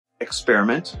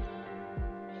experiment,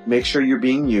 make sure you're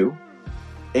being you,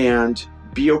 and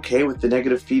be okay with the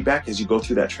negative feedback as you go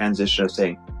through that transition of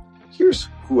saying, here's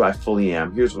who I fully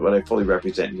am, here's what I fully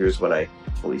represent, here's what I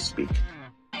fully speak.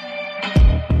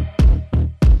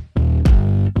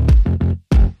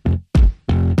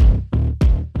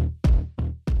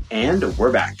 And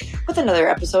we're back with another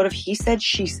episode of He Said,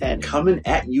 She Said. Coming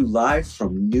at you live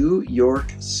from New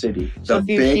York City, the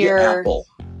Big Apple.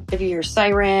 If you hear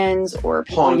sirens or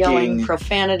people honking, yelling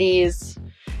profanities,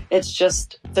 it's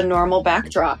just the normal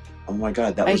backdrop. Oh my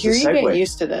God, that was the segue. I hear you get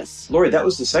used to this. Lori, that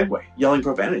was the segue, yelling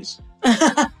profanities.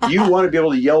 You want to be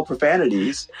able to yell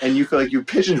profanities, and you feel like you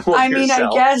pigeonhole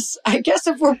yourself. I guess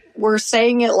if we're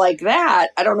saying it like that,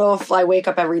 I don't know if I wake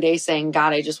up every day saying,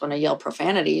 God, I just want to yell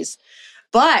profanities.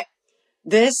 But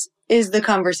this is the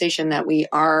conversation that we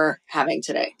are having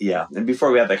today. Yeah. And before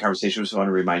we have that conversation, I just want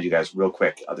to remind you guys real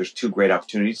quick, there's 2 great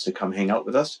opportunities to come hang out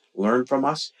with us, learn from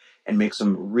us, and make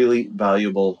some really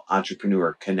valuable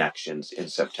entrepreneur connections in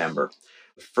September.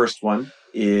 The first one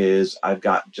is I've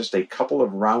got just a couple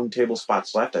of roundtable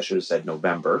spots left. I should have said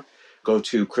November. Go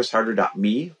to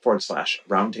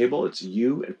chrisharder.me/roundtable. It's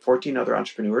you and 14 other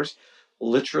entrepreneurs,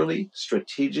 literally,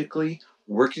 strategically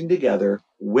working together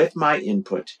with my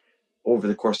input over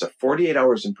the course of 48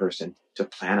 hours in person to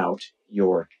plan out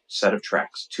your set of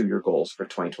tracks to your goals for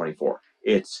 2024.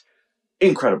 It's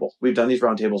incredible. We've done these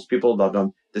roundtables. People love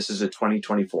them. This is a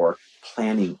 2024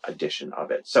 planning edition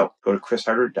of it. So go to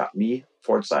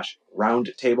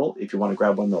chrisharder.me/roundtable if you want to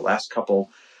grab one of the last couple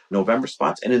November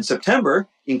spots. And in September,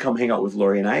 you can come hang out with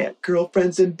Lori and I at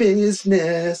Girlfriends in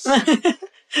Business.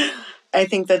 I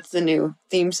think that's the new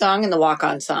theme song and the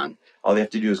walk-on song. All they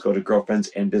have to do is go to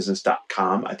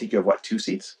girlfriendsandbusiness.com. I think you have, 2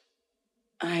 seats?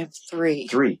 I have 3.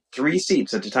 3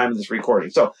 seats at the time of this recording.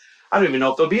 So I don't even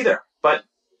know if they'll be there. But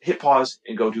hit pause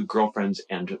and go to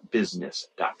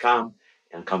girlfriendsandbusiness.com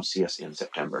and come see us in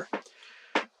September.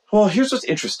 Well, here's what's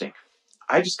interesting.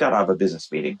 I just got out of a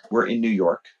business meeting. We're in New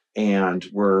York, and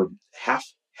we're half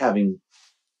having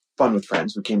fun with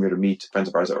friends. We came here to meet friends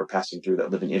of ours that were passing through that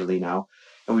live in Italy now.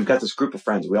 And we've got this group of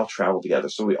friends. We all travel together.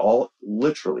 So we all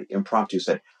literally impromptu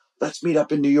said, let's meet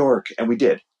up in New York. And we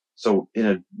did. So in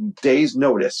a day's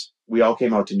notice, we all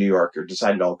came out to New York, or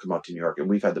decided to all come out to New York. And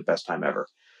we've had the best time ever.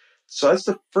 So that's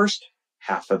the first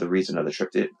half of the reason of the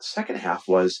trip. The second half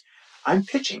was I'm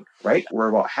pitching, right? We're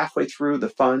about halfway through the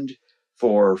fund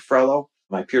for Frello,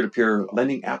 my peer-to-peer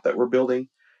lending app that we're building.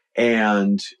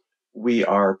 And we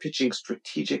are pitching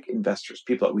strategic investors,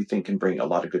 people that we think can bring a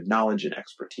lot of good knowledge and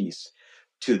expertise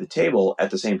to the table at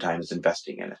the same time as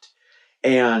investing in it.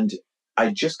 And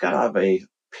I just got out of a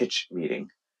pitch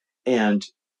meeting, and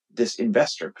this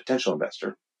investor, potential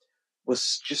investor,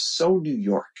 was just so New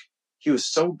York. He was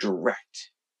so direct.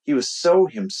 He was so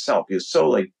himself. He was so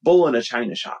like bull in a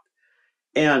china shop.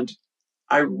 And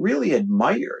I really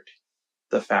admired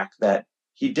the fact that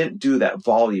he didn't do that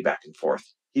volley back and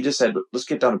forth. He just said, let's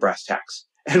get down to brass tacks,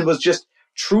 and was just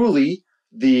truly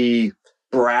the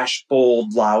brash,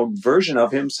 bold, loud version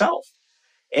of himself.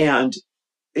 And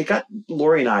it got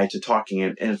Lori and I to talking,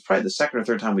 and it's probably the second or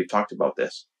third time we've talked about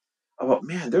this, about,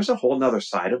 man, there's a whole nother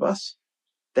side of us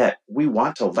that we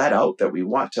want to let out, that we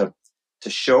want to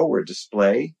show or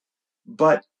display,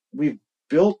 but we've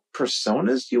built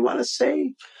personas, you want to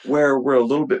say, where we're a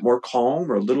little bit more calm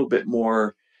or a little bit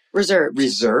more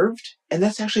reserved. And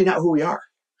that's actually not who we are.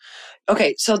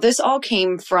 Okay, so this all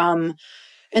came from,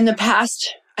 in the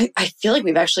past, I feel like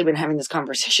we've actually been having this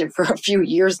conversation for a few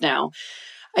years now.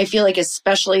 I feel like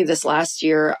especially this last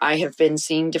year, I have been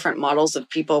seeing different models of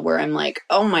people where I'm like,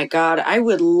 oh my God, I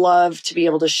would love to be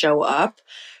able to show up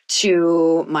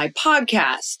to my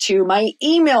podcast, to my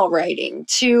email writing,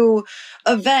 to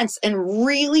events, and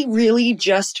really, really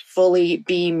just fully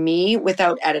be me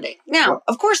without editing. Now,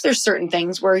 of course, there's certain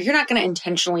things where you're not going to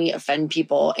intentionally offend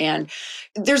people, and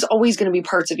there's always going to be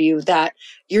parts of you that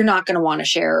you're not going to want to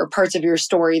share, or parts of your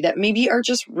story that maybe are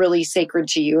just really sacred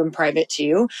to you and private to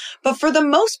you. But for the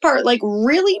most part, like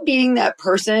really being that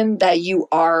person that you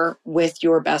are with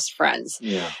your best friends.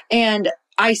 Yeah. And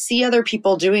I see other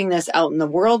people doing this out in the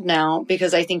world now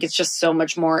because I think it's just so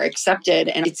much more accepted,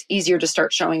 and it's easier to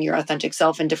start showing your authentic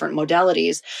self in different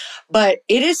modalities. But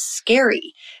it is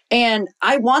scary. And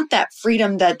I want that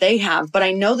freedom that they have, but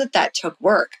I know that that took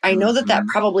work. I know that that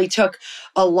probably took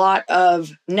a lot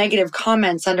of negative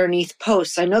comments underneath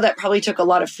posts. I know that probably took a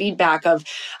lot of feedback of,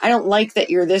 I don't like that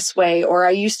you're this way, or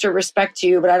I used to respect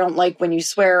you, but I don't like when you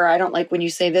swear, or I don't like when you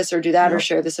say this or do that or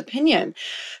share this opinion.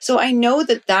 So I know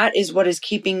that that is what is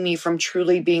keeping me from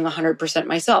truly being 100%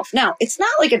 myself. Now, it's not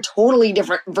like a totally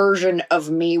different version of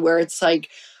me where it's like,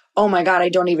 oh my God, I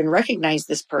don't even recognize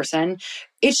this person.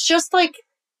 It's just like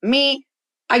me,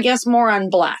 I guess, more on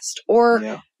blast,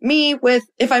 or me with,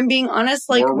 if I'm being honest,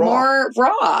 like more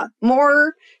raw,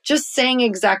 more just saying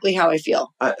exactly how I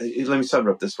feel. Let me sum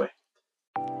it up this way.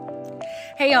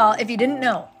 Hey y'all, if you didn't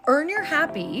know, Earn Your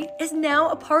Happy is now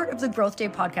a part of the Growth Day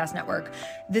Podcast Network.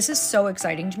 This is so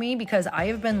exciting to me because I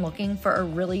have been looking for a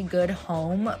really good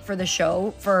home for the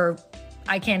show for,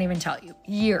 I can't even tell you,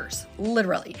 years,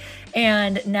 literally.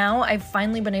 And now I've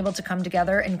finally been able to come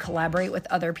together and collaborate with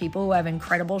other people who have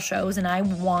incredible shows, and I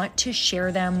want to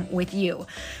share them with you.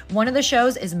 One of the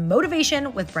shows is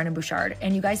Motivation with Brendon Burchard.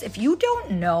 And you guys, if you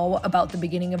don't know about the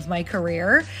beginning of my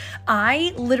career,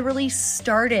 I literally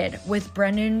started with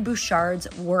Brendon Burchard's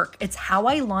work. It's how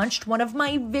I launched one of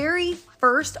my very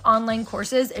first online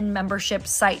courses and membership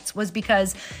sites, was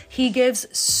because he gives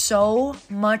so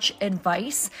much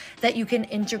advice that you can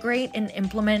integrate and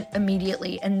implement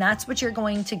immediately. And that's what you're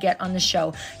going to get on the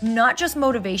show. Not just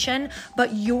motivation,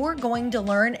 but you're going to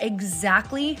learn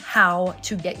exactly how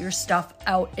to get your stuff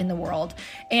out in the world.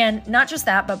 And not just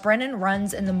that, but Brendon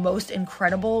runs in the most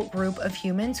incredible group of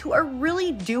humans who are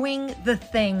really doing the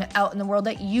thing out in the world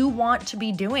that you want to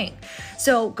be doing.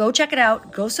 So go check it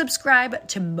out. Go subscribe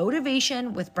to Motivation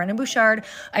with Brendon Burchard.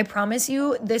 I promise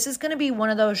you, this is going to be one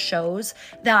of those shows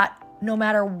that no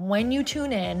matter when you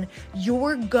tune in,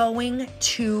 you're going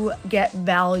to get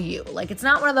value. Like, it's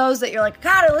not one of those that you're like,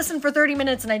 God, I listened for 30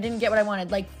 minutes and I didn't get what I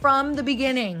wanted. Like, from the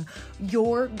beginning,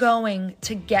 you're going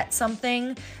to get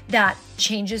something that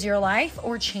changes your life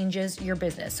or changes your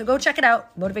business. So go check it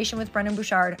out. Motivation with Brendon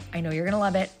Burchard. I know you're going to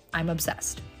love it. I'm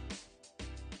obsessed.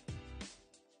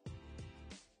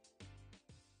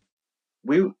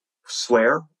 We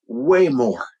swear way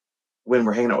more when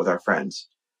we're hanging out with our friends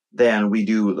than we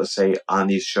do, let's say, on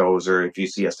these shows, or if you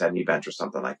see us at an event or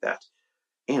something like that.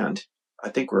 And I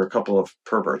think we're a couple of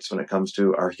perverts when it comes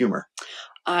to our humor.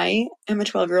 I am a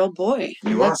 12-year-old boy.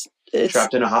 You are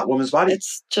trapped in a hot woman's body.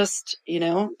 It's just,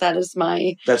 that is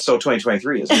my... That's so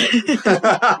 2023, isn't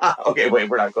it? Okay, wait,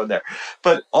 we're not going there.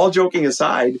 But all joking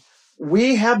aside,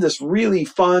 we have this really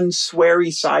fun,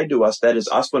 sweary side to us that is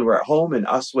us when we're at home and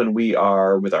us when we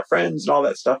are with our friends and all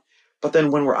that stuff. But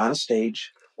then when we're on a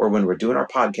stage or when we're doing our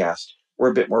podcast,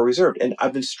 we're a bit more reserved. And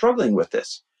I've been struggling with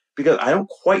this because I don't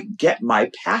quite get my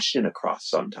passion across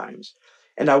sometimes.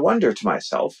 And I wonder to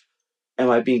myself, am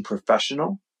I being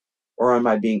professional or am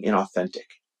I being inauthentic?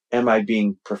 Am I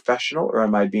being professional or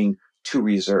am I being too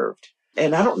reserved?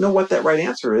 And I don't know what that right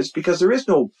answer is, because there is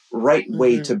no right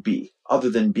way to be other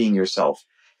than being yourself.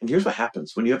 And here's what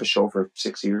happens when you have a show for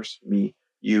 6 years, me,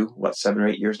 you, 7 or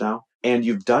 8 years now, and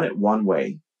you've done it one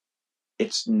way.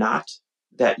 It's not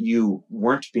that you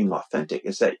weren't being authentic.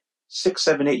 It's that 6,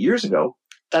 7, 8 years ago,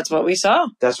 that's what we saw.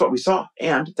 That's what we saw.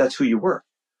 And that's who you were.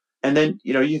 And then,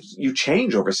 you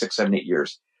change over 6, 7, 8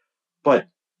 years. But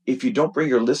if you don't bring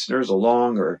your listeners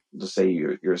along, or let's say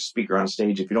you're a speaker on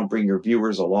stage, if you don't bring your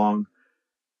viewers along,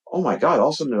 oh my God, all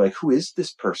of a sudden they're like, who is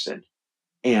this person?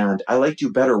 And I liked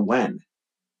you better when.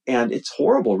 And it's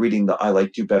horrible reading the I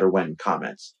liked you better when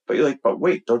comments. But you're like, but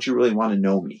wait, don't you really want to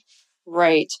know me?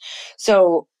 Right.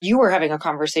 So you were having a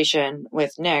conversation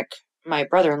with Nick, my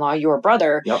brother-in-law, your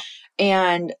brother. Yep.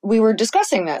 And we were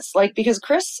discussing this, because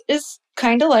Chris is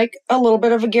kind of like a little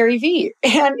bit of a Gary Vee.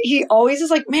 And he always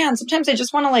is like, man, sometimes I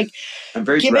just want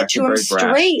to give it to him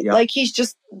straight. Yep. He's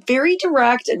just very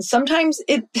direct. And sometimes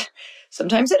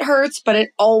it hurts, but it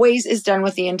always is done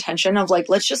with the intention of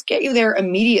let's just get you there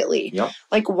immediately. Yep.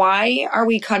 Why are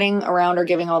we cutting around or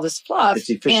giving all this fluff? It's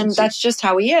efficiency. And that's just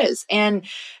how he is. And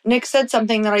Nick said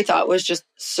something that I thought was just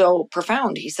so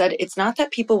profound. He said, it's not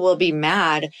that people will be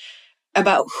mad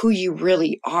about who you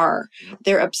really are.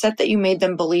 They're upset that you made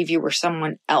them believe you were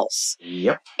someone else.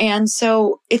 Yep. And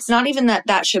so it's not even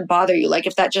that should bother you.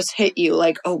 If that just hit you,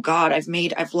 oh God,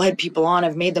 I've led people on,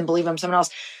 I've made them believe I'm someone else.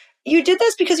 You did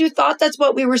this because you thought that's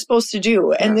what we were supposed to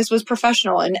do. And this was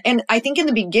professional. And I think in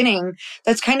the beginning,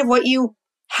 that's kind of what you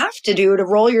have to do to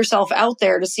roll yourself out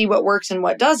there to see what works and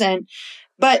what doesn't.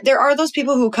 But there are those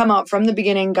people who come out from the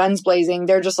beginning, guns blazing.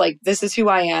 They're just like, this is who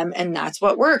I am, and that's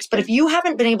what works. But if you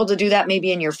haven't been able to do that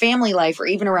maybe in your family life or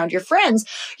even around your friends,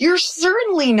 you're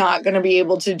certainly not going to be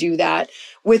able to do that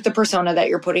with the persona that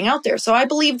you're putting out there. So I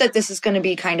believe that this is going to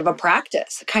be kind of a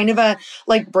practice, kind of a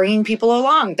bringing people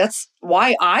along. That's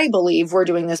why I believe we're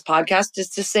doing this podcast, is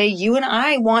to say you and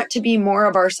I want to be more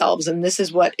of ourselves, and this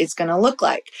is what it's going to look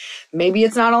like. Maybe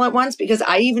it's not all at once, because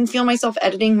I even feel myself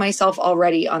editing myself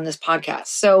already on this podcast.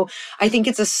 So I think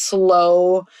it's a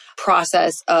slow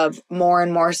process of more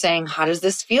and more saying, how does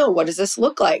this feel? What does this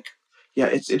look like? Yeah,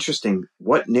 it's interesting.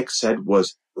 What Nick said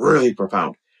was really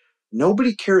profound.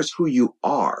 Nobody cares who you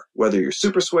are, whether you're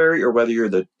super sweary or whether you're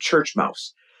the church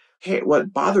mouse. Hey,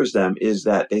 what bothers them is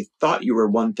that they thought you were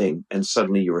one thing and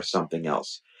suddenly you were something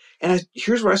else. And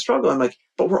here's where I struggle. I'm like,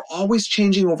 but we're always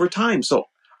changing over time. So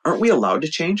aren't we allowed to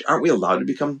change? Aren't we allowed to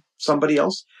become somebody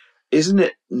else? Isn't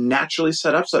it naturally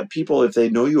set up so that people, if they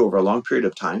know you over a long period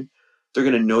of time, they're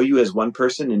going to know you as one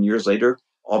person, and years later,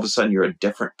 all of a sudden you're a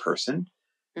different person?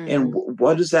 And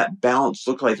what does that balance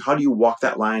look like? How do you walk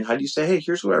that line? How do you say, hey,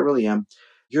 here's who I really am.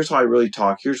 Here's how I really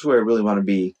talk. Here's who I really want to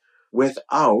be,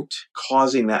 without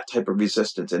causing that type of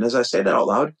resistance? And as I say that out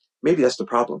loud, maybe that's the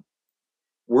problem.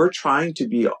 We're trying to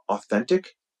be authentic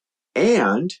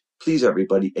and please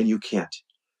everybody, and you can't,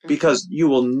 because you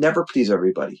will never please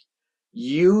everybody.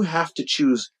 You have to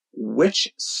choose which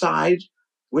side,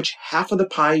 which half of the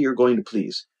pie you're going to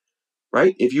please,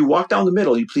 right? If you walk down the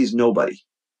middle, you please nobody.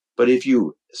 But if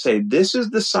you say, this is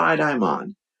the side I'm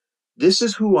on, this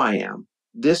is who I am,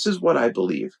 this is what I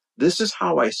believe, this is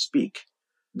how I speak,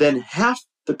 then half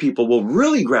the people will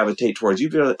really gravitate towards you.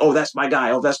 They're like, oh, that's my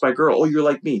guy. Oh, that's my girl. Oh, you're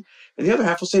like me. And the other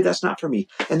half will say, that's not for me.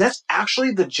 And that's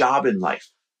actually the job in life,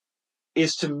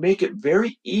 is to make it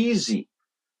very easy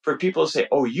for people to say,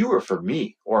 oh, you are for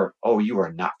me, or, oh, you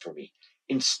are not for me,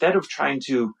 instead of trying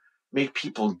to make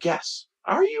people guess,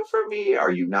 are you for me?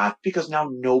 Are you not? Because now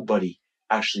nobody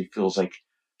actually feels like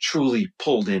truly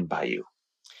pulled in by you.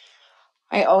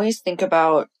 I always think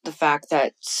about the fact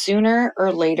that sooner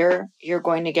or later, you're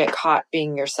going to get caught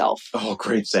being yourself. Oh,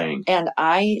 great saying. And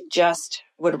I just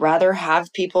would rather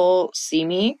have people see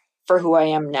me for who I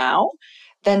am now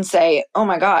than say, oh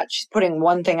my God, she's putting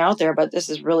one thing out there, but this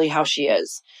is really how she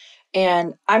is.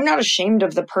 And I'm not ashamed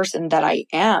of the person that I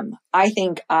am. I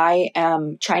think I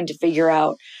am trying to figure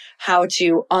out how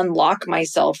to unlock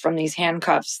myself from these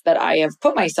handcuffs that I have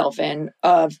put myself in,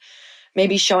 of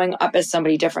maybe showing up as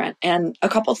somebody different. And a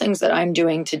couple things that I'm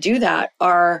doing to do that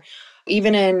are,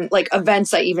 even in like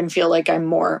events, I even feel like I'm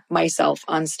more myself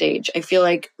on stage. I feel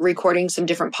like recording some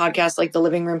different podcasts, like the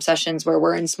living room sessions, where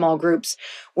we're in small groups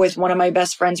with one of my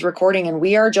best friends recording, and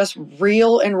we are just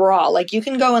real and raw. Like, you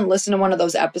can go and listen to one of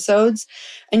those episodes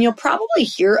and you'll probably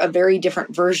hear a very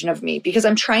different version of me, because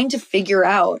I'm trying to figure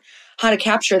out how to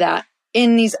capture that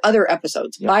in these other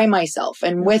episodes by myself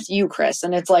and with you, Chris.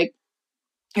 And it's like,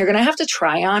 you're going to have to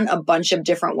try on a bunch of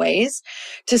different ways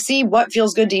to see what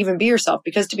feels good to even be yourself.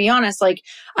 Because to be honest, like,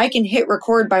 I can hit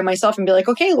record by myself and be like,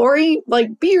 okay, Lori,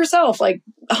 like, be yourself, like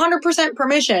 100%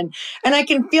 permission. And I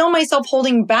can feel myself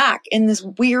holding back in this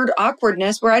weird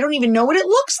awkwardness where I don't even know what it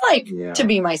looks like to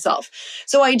be myself.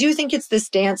 So I do think it's this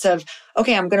dance of,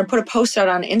 okay, I'm going to put a post out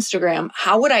on Instagram.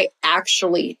 How would I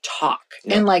actually talk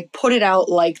and like put it out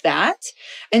like that,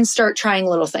 and start trying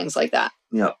little things like that?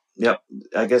 Yep.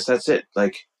 I guess that's it.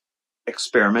 Like,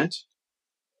 experiment,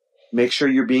 make sure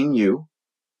you're being you,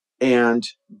 and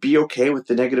be okay with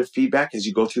the negative feedback as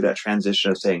you go through that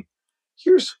transition of saying,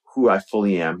 here's who I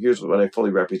fully am. Here's what I fully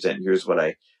represent. Here's what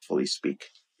I fully speak.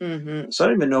 So I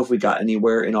don't even know if we got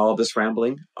anywhere in all of this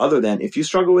rambling, other than, if you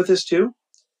struggle with this too,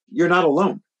 you're not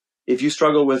alone. If you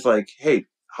struggle with like, hey,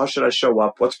 how should I show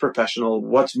up? What's professional?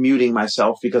 What's muting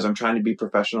myself because I'm trying to be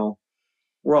professional?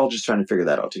 We're all just trying to figure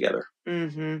that out together.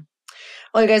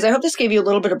 Well, guys, I hope this gave you a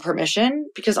little bit of permission,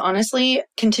 because honestly,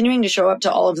 continuing to show up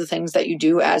to all of the things that you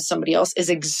do as somebody else is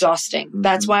exhausting.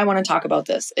 That's why I want to talk about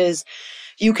this, is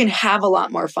you can have a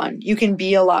lot more fun. You can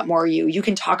be a lot more you. You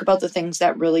can talk about the things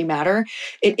that really matter.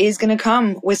 It is going to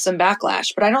come with some backlash,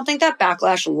 but I don't think that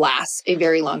backlash lasts a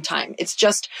very long time. It's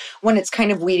just when it's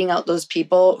kind of weeding out those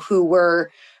people who were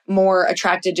more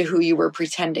attracted to who you were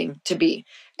pretending to be.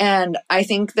 And I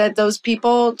think that those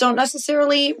people don't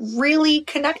necessarily really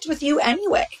connect with you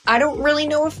anyway. I don't really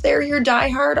know if they're your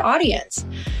diehard audience.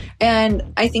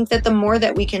 And I think that the more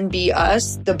that we can be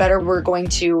us, the better we're going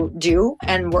to do.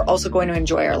 And we're also going to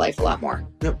enjoy our life a lot more.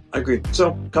 Yep, I agree.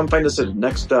 So come find us at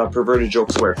next Perverted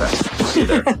Joke Swear Fest. We'll see you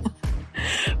there.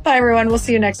 Bye, everyone. We'll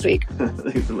see you next week.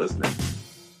 Thanks for listening.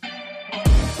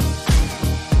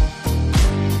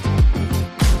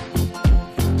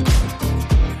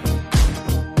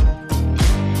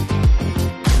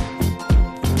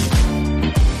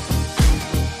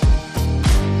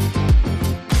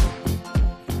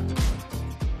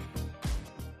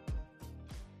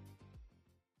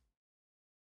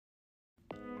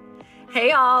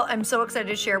 Hey all, I'm so excited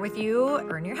to share with you,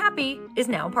 Earn Your Happy is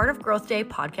now part of Growth Day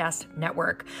Podcast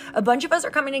Network. A bunch of us are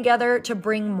coming together to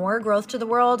bring more growth to the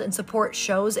world and support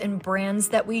shows and brands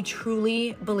that we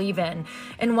truly believe in.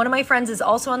 And one of my friends is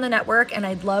also on the network, and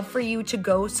I'd love for you to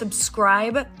go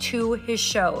subscribe to his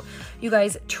show. You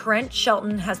guys, Trent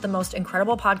Shelton has the most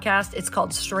incredible podcast. It's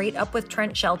called Straight Up with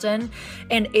Trent Shelton,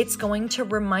 and it's going to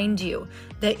remind you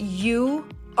that you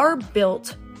are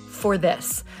built for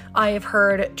this. I have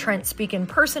heard Trent speak in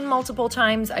person multiple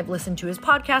times. I've listened to his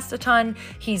podcast a ton.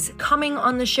 He's coming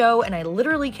on the show, and I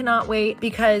literally cannot wait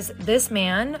because this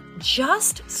man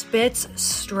just spits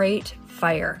straight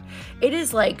fire. It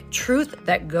is like truth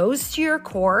that goes to your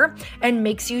core and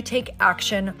makes you take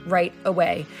action right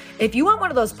away. If you want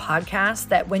one of those podcasts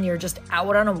that when you're just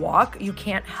out on a walk, you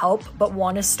can't help but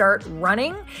want to start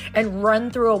running and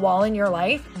run through a wall in your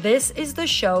life, this is the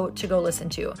show to go listen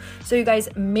to. So you guys,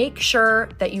 make sure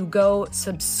that you go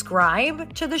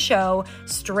subscribe to the show,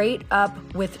 Straight Up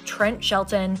with Trent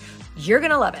Shelton. You're going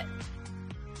to love it.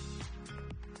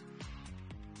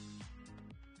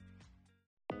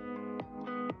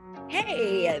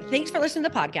 Hey, thanks for listening to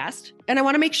the podcast. And I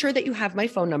want to make sure that you have my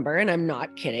phone number, and I'm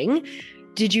not kidding.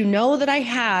 Did you know that I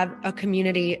have a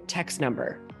community text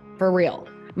number? For real.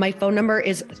 My phone number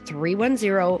is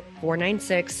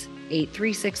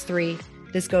 310-496-8363.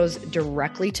 This goes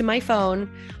directly to my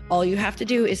phone. All you have to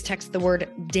do is text the word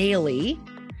daily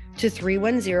to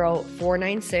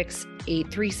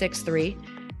 310-496-8363.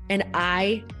 And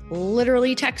I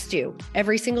literally text you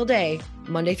every single day,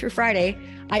 Monday through Friday.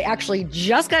 I actually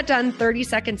just got done 30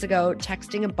 seconds ago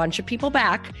texting a bunch of people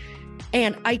back,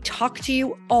 and I talk to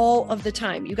you all of the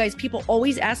time. You guys, people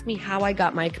always ask me how I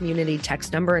got my community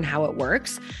text number and how it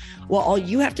works. Well, all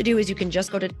you have to do is you can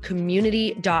just go to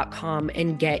community.com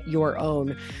and get your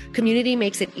own. Community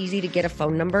makes it easy to get a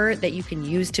phone number that you can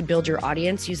use to build your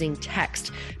audience using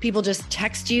text. People just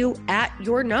text you at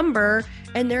your number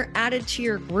and they're added to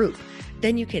your group.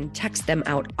 Then you can text them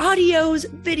out audios,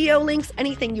 video links,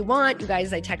 anything you want. You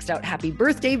guys, I text out happy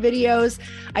birthday videos.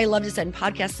 I love to send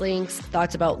podcast links,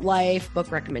 thoughts about life,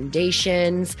 book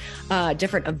recommendations,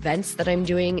 different events that I'm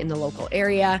doing in the local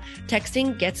area.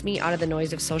 Texting gets me out of the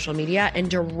noise of social media and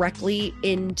directly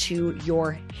into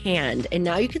your hand. And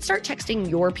now you can start texting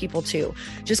your people too.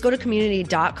 Just go to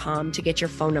community.com to get your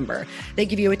phone number. They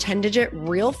give you a 10-digit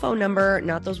real phone number,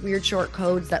 not those weird short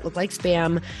codes that look like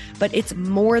spam, but it's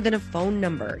more than a phone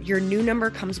number. Your new number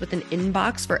comes with an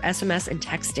inbox for SMS and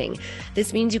texting.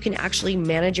 This means you can actually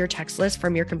manage your text list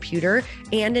from your computer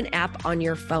and an app on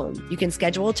your phone. You can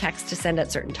schedule text to send at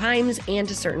certain times and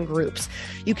to certain groups.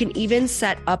 You can even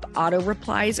set up auto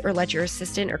replies or let your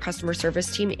assistant or customer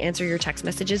service team answer your text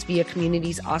messages via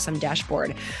Community's awesome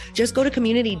dashboard. Just go to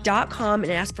community.com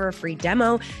and ask for a free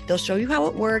demo. They'll show you how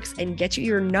it works and get you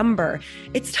your number.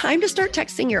 It's time to start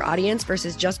texting your audience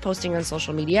versus just posting on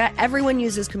social media. Everyone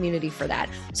uses Community for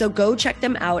that. So go check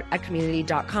them out at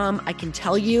community.com. I can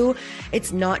tell you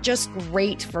it's not just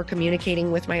great for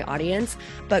communicating with my audience,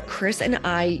 but Chris and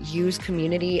I use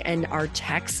Community and our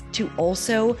texts to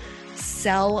also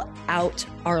sell out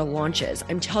our launches.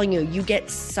 I'm telling you, you get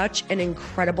such an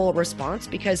incredible response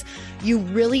because you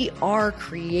really are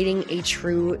creating a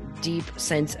true deep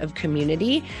sense of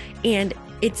community, and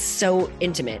it's so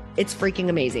intimate. It's freaking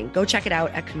amazing. Go check it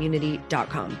out at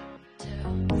community.com.